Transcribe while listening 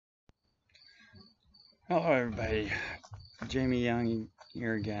Hello, everybody. Jamie Young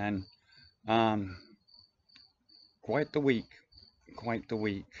here again. Um, quite the week. Quite the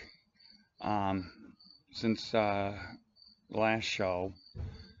week. Um, since the last show,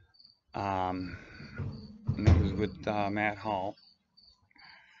 um, and it was with Matt Hall,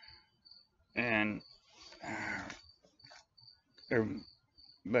 and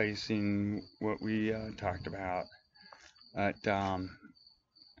everybody's seen what we talked about. But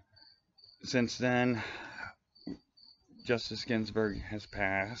since then, Justice Gensber has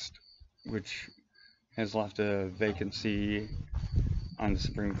passed, which has left a vacancy on the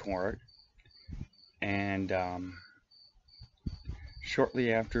Supreme Court. And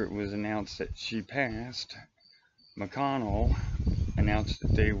shortly after it was announced that she passed, McConnell announced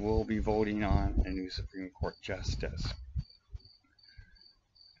that they will be voting on a new Supreme Court justice.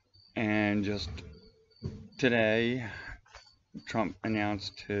 And just today, Trump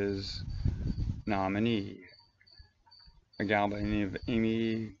announced his nominee, a gal by the name of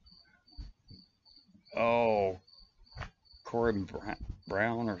Amy, Corey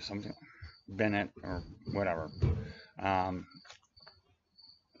Brown or something, Bennett or whatever.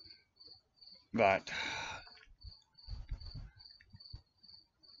 But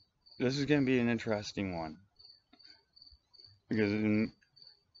this is going to be an interesting one, because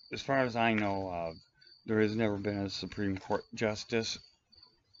as far as I know of, there has never been a Supreme Court justice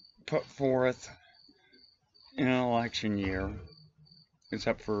put forth in an election year,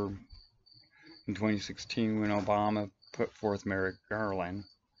 except for in 2016 when Obama put forth Merrick Garland,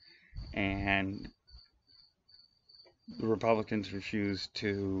 and the Republicans refused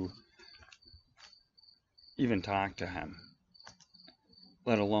to even talk to him,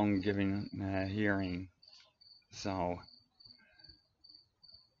 let alone giving a hearing. So,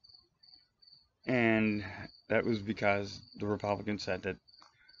 and that was because the Republicans said that,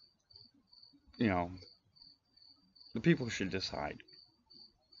 the people should decide,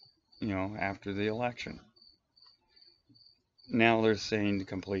 after the election. Now they're saying the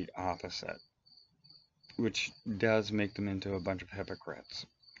complete opposite, which does make them into a bunch of hypocrites.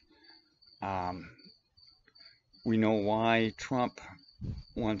 We know why Trump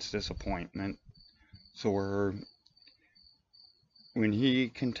wants this appointment. So when he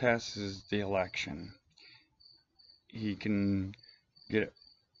contests the election, he can get it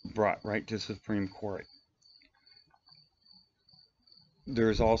brought right to the Supreme Court.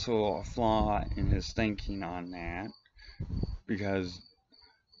 There's also a flaw in his thinking on that, because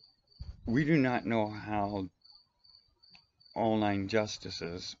we do not know how all 9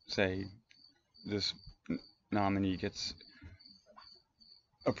 justices, say this nominee gets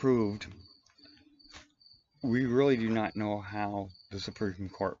approved, we really do not know how the Supreme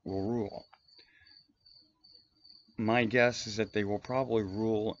Court will rule. My guess is that they will probably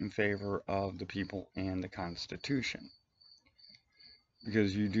rule in favor of the people and the Constitution,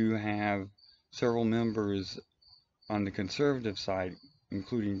 because you do have several members on the conservative side,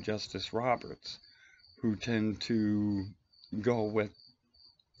 including Justice Roberts, who tend to go with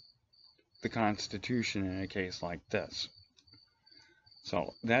the Constitution in a case like this.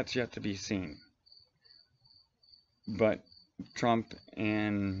 So that's yet to be seen. But Trump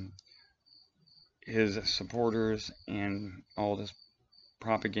and his supporters and all this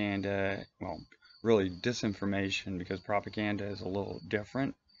propaganda, well, really disinformation, because propaganda is a little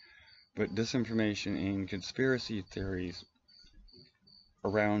different, but disinformation and conspiracy theories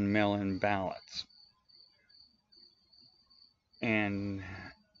around mail-in ballots, and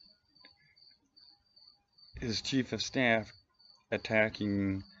his chief of staff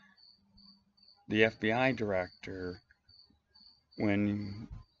attacking the FBI director when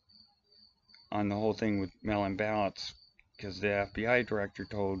on the whole thing with mail-in ballots, because the FBI director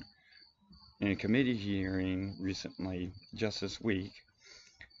told in a committee hearing recently, just this week,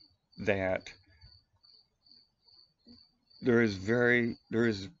 that voter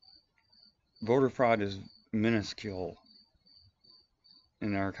fraud is minuscule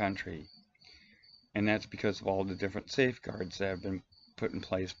in our country, and that's because of all the different safeguards that have been put in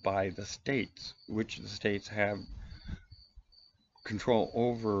place by the states, which the states have control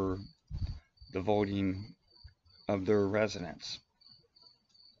over the voting of their residents.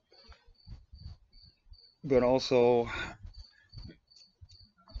 But also,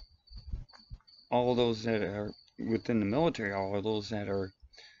 all those that are within the military, all of those that are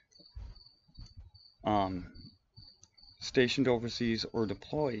stationed overseas or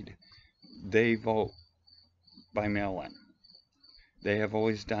deployed, they vote by mail-in. They have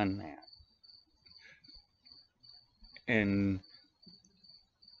always done that. And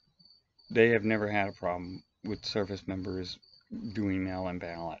they have never had a problem with service members doing mail-in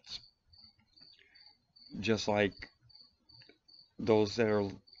ballots. just like those that are,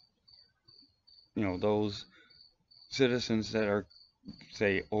 those citizens that are,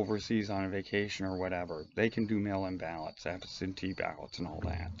 say, overseas on a vacation or whatever, they can do mail-in ballots, absentee ballots, and all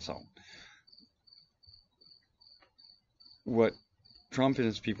that. So what Trump and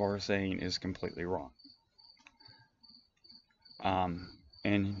his people are saying is completely wrong.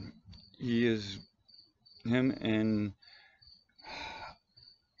 And him and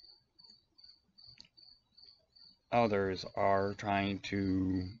others are trying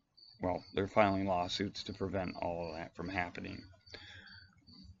to, well, they're filing lawsuits to prevent all of that from happening.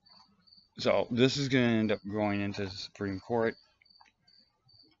 So this is going to end up going into the Supreme Court,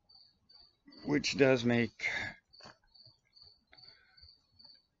 which does make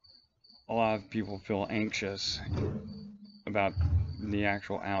a lot of people feel anxious about the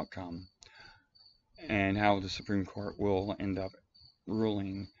actual outcome and how the Supreme Court will end up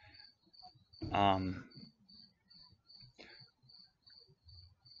ruling. And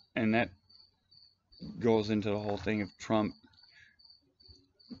that goes into the whole thing of Trump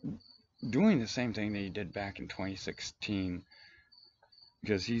doing the same thing that he did back in 2016,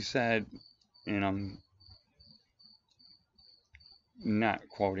 because he said, and I'm not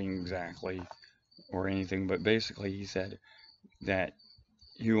quoting exactly or anything, but basically he said that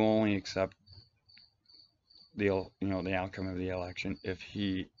he will only accept the the outcome of the election if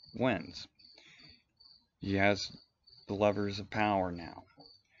he wins. He has the levers of power now.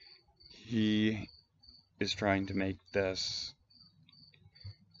 He is trying to make this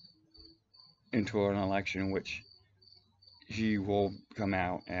into an election in which he will come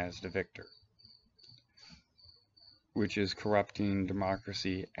out as the victor, which is corrupting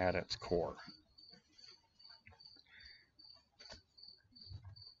democracy at its core.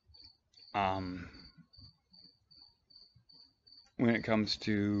 When it comes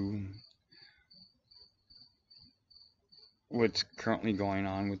to what's currently going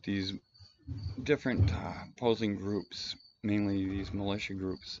on with these different opposing groups, mainly these militia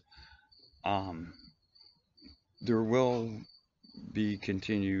groups, there will be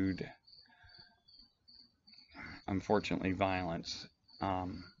continued, unfortunately, violence.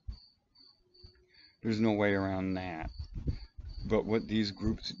 There's no way around that. But what these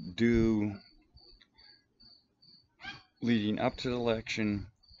groups do leading up to the election,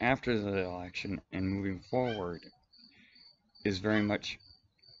 after the election, and moving forward is very much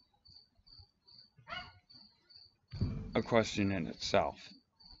a question in itself.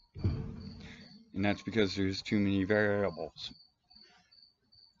 And that's because there's too many variables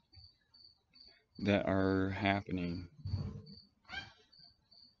that are happening.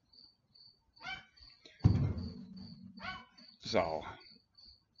 So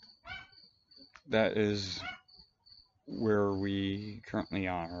that is where we currently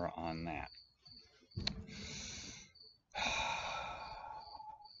are on that.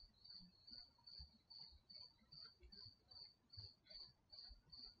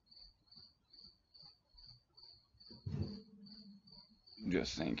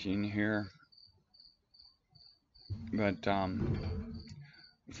 Just thinking here. But a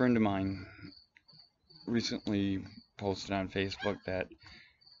friend of mine recently posted on Facebook that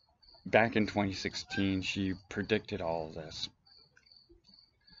back in 2016 she predicted all of this.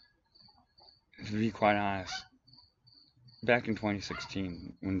 To be quite honest, back in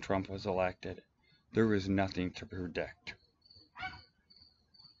 2016 when Trump was elected, there was nothing to predict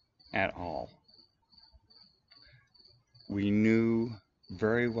at all. We knew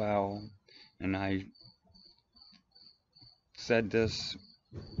very well, and I said this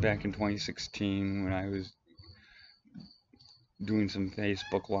back in 2016 when I was doing some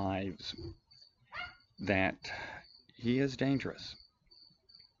Facebook Lives, that he is dangerous.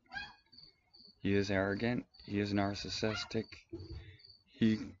 He is arrogant. He is narcissistic.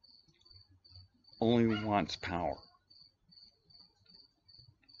 He only wants power.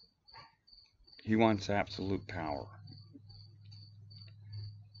 He wants absolute power.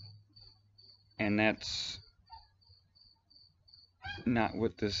 And that's not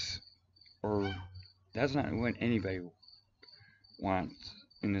what that's not what anybody wants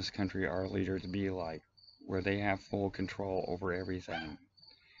in this country, our leader to be like, where they have full control over everything.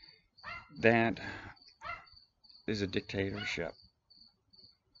 That is a dictatorship.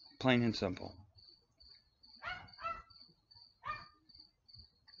 Plain and simple.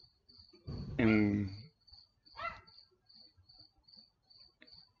 And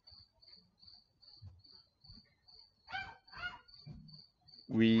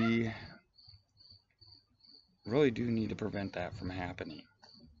we really do need to prevent that from happening.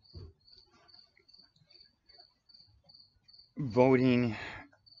 Voting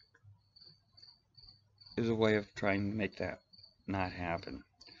is a way of trying to make that not happen.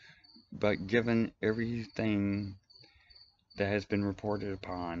 But given everything that has been reported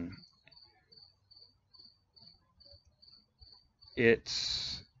upon,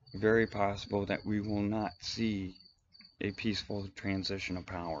 it's very possible that we will not see a peaceful transition of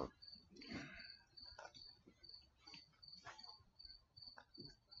power.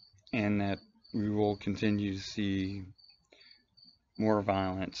 And that we will continue to see more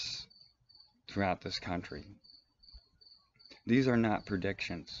violence throughout this country. These are not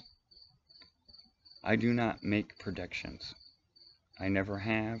predictions. I do not make predictions. I never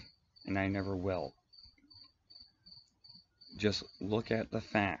have, and I never will. Just look at the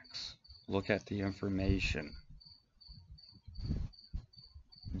facts. Look at the information.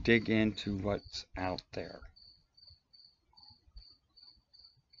 Dig into what's out there.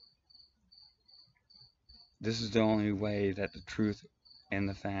 This is the only way that the truth and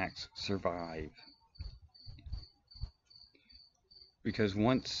the facts survive. Because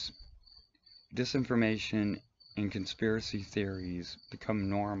once disinformation and conspiracy theories become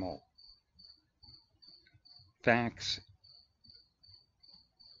normal, facts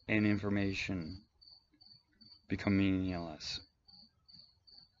and information become meaningless.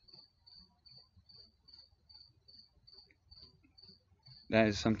 That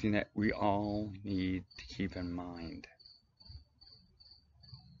is something that we all need to keep in mind.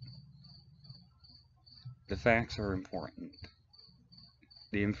 The facts are important.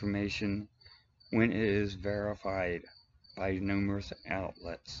 The information, when it is verified by numerous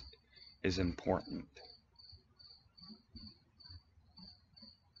outlets, is important.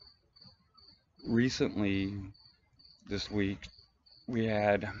 Recently, this week, we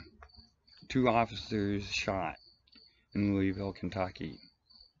had 2 officers shot in Louisville, Kentucky.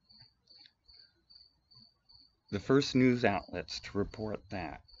 The first news outlets to report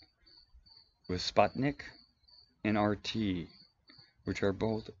that was Sputnik and RT, which are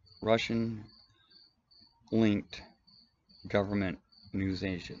both Russian-linked government news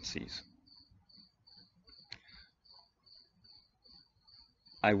agencies.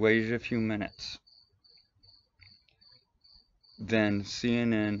 I waited a few minutes. Then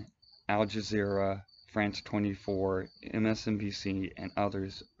CNN, Al Jazeera, France 24, MSNBC, and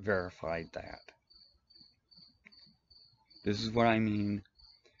others verified that. This is what I mean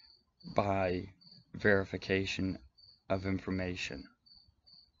by verification of information.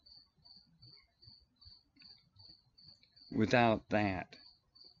 Without that,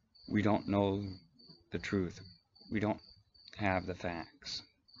 we don't know the truth. We don't have the facts.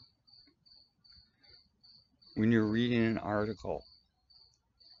 When you're reading an article,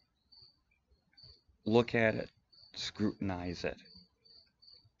 look at it, scrutinize it.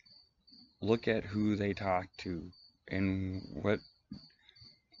 Look at who they talk to and what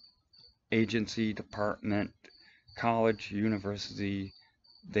agency, department, college, university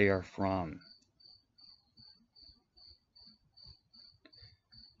they are from.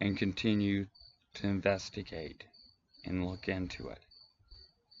 And continue to investigate and look into it.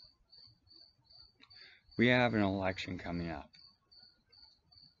 We have an election coming up.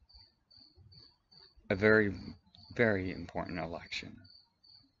 A very, very important election.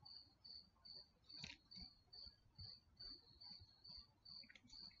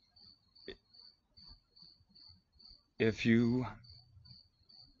 If you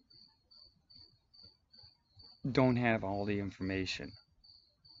don't have all the information,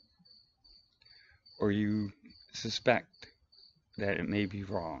 or you suspect that it may be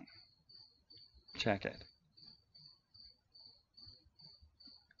wrong, check it.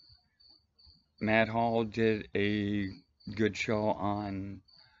 Matt Hall did a good show on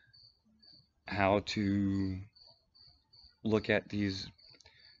how to look at these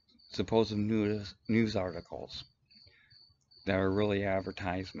supposed news articles that are really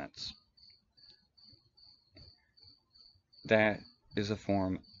advertisements. That is a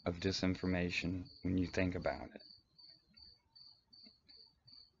form of disinformation when you think about it.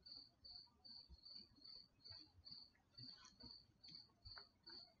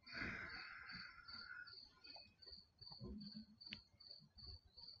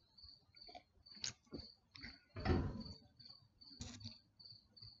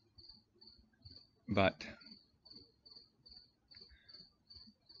 But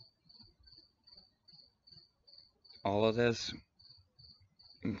all of this,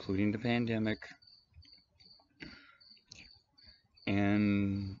 including the pandemic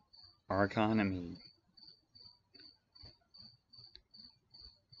and our economy,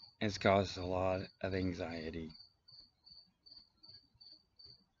 has caused a lot of anxiety.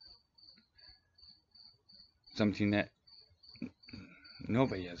 Something that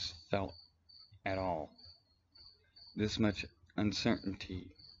nobody has felt at all this much uncertainty.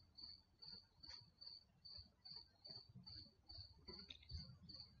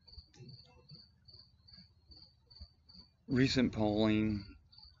 Recent polling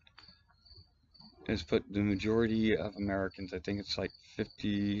has put the majority of Americans, I think it's like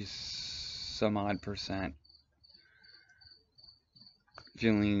 50 some odd percent,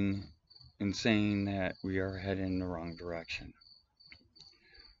 feeling and saying that we are headed in the wrong direction.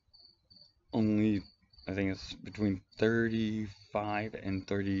 Only, I think it's between 35 and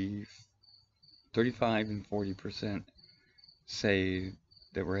 40% say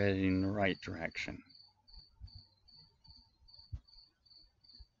that we're heading in the right direction.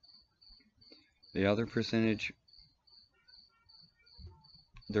 The other percentage,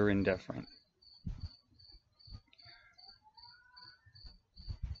 they're indifferent.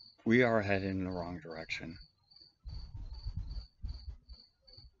 We are headed in the wrong direction.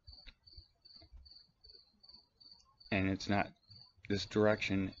 And it's not, this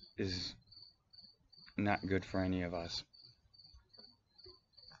direction is not good for any of us.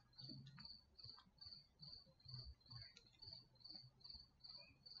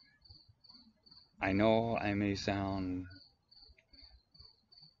 I know I may sound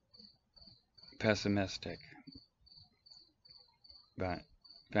pessimistic, but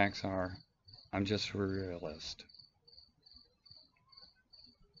facts are, I'm just a realist.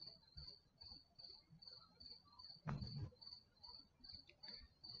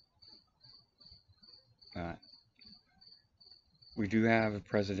 We do have a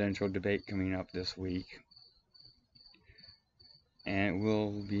presidential debate coming up this week, and it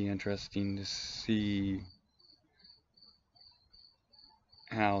will be interesting to see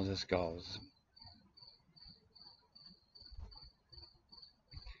how this goes.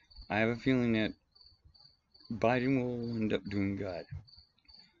 I have a feeling that Biden will end up doing good.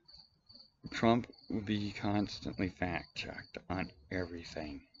 Trump will be constantly fact-checked on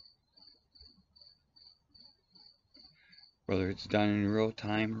everything. Whether it's done in real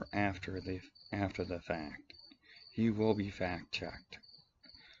time or after the fact, he will be fact-checked.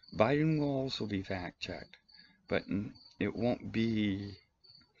 Biden will also be fact-checked, but it won't be,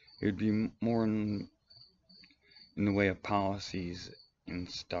 it would be more in the way of policies and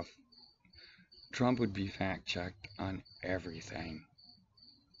stuff. Trump would be fact-checked on everything.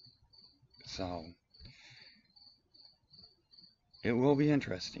 So, it will be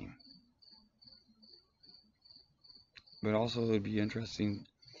interesting. But also it would be interesting,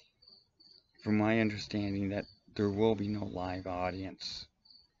 from my understanding, that there will be no live audience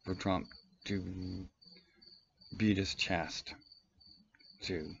for Trump to beat his chest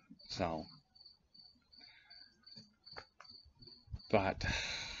to. So, but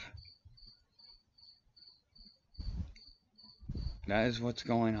that is what's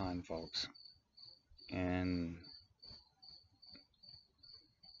going on, folks. And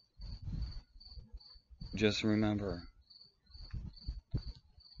just remember,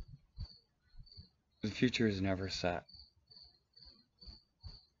 the future is never set.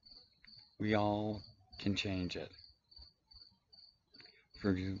 We all can change it.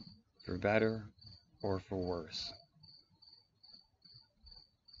 For better or for worse.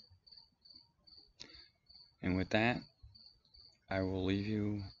 And with that, I will leave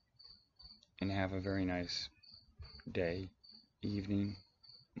you and have a very nice day, evening,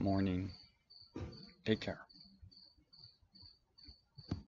 morning. Take care.